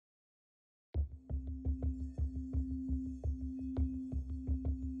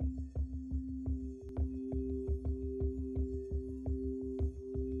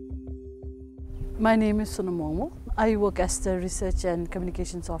My name is Sunamomo. I work as the Research and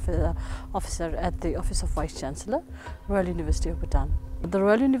Communications Officer at the Office of Vice Chancellor, Royal University of Bhutan. The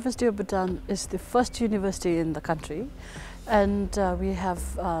Royal University of Bhutan is the first university in the country, and we have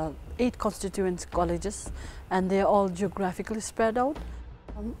 8 constituent colleges, and they are all geographically spread out.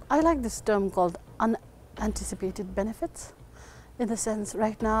 I like this term called unanticipated benefits, in the sense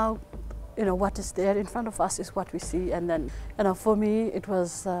right now, what is there in front of us is what we see, and then for me it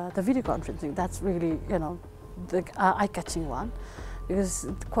was the video conferencing. That's really the eye-catching one, because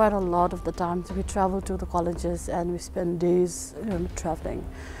quite a lot of the times we travel to the colleges and we spend days traveling.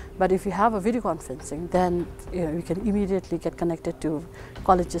 But if you have a video conferencing, then you can immediately get connected to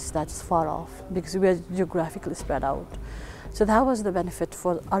colleges that's far off, because we are geographically spread out. So that was the benefit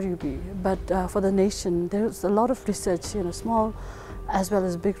for RUB. But for the nation, there's a lot of research, small as well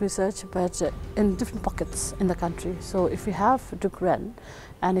as big research, but in different pockets in the country. So if you have DrukREN,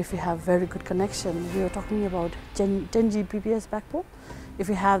 and if you have very good connection, we are talking about 10 Gbps backbone. If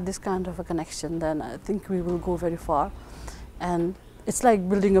you have this kind of a connection, then I think we will go very far. And it's like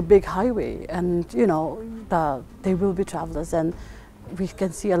building a big highway, and there will be travelers, and we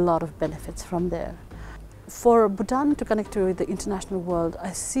can see a lot of benefits from there. For Bhutan to connect to the international world,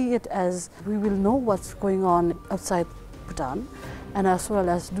 I see it as we will know what's going on outside Bhutan, and as well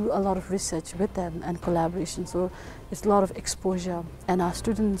as do a lot of research with them and collaboration. So it's a lot of exposure, and our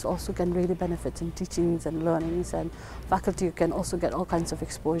students also can really benefit in teachings and learnings, and faculty can also get all kinds of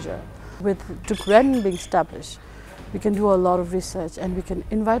exposure. With DrukREN being established, we can do a lot of research, and we can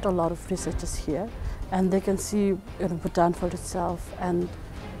invite a lot of researchers here, and they can see Bhutan for itself, and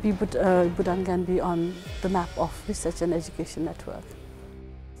Bhutan can be on the map of research and education network.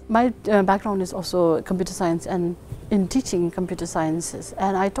 My background is also computer science and in teaching computer sciences,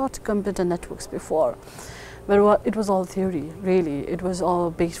 and I taught computer networks before, but it was all theory, really. It was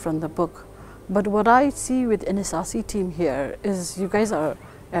all based from the book. But what I see with NSRC team here is you guys are,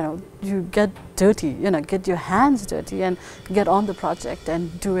 you get dirty, get your hands dirty and get on the project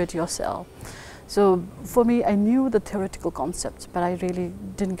and do it yourself. So for me, I knew the theoretical concepts, but I really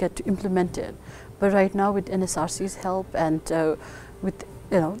didn't get to implement it. But right now, with NSRC's help and with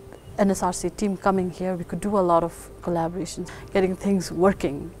NSRC team coming here, we could do a lot of collaborations, getting things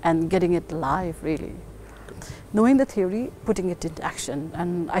working and getting it live, really. Knowing the theory, putting it into action,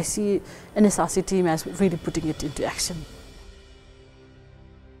 and I see NSRC team as really putting it into action.